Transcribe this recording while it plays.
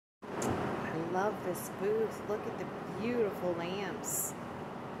love this booth. Look at the beautiful lamps.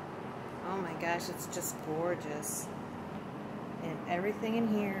 Oh my gosh, it's just gorgeous. And everything in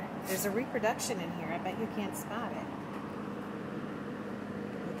here. There's a reproduction in here. I bet you can't spot it.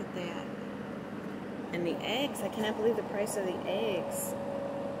 Look at that. And the eggs, I cannot believe the price of the eggs.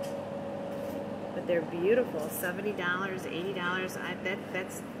 But they're beautiful. $70, $80.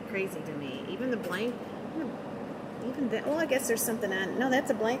 That's crazy to me. Even the blank, even the, oh, I guess there's something on. No, that's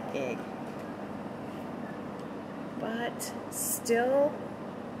a blank egg. But still,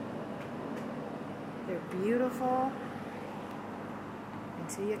 they're beautiful.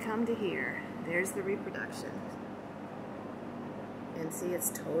 Until you come to here. There's the reproduction. And see, it's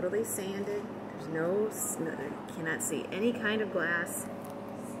totally sanded. There's no, you cannot see any kind of glass.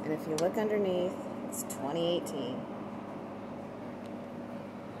 And if you look underneath, it's 2018.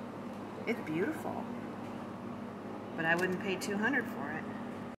 It's beautiful. But I wouldn't pay $200 for it.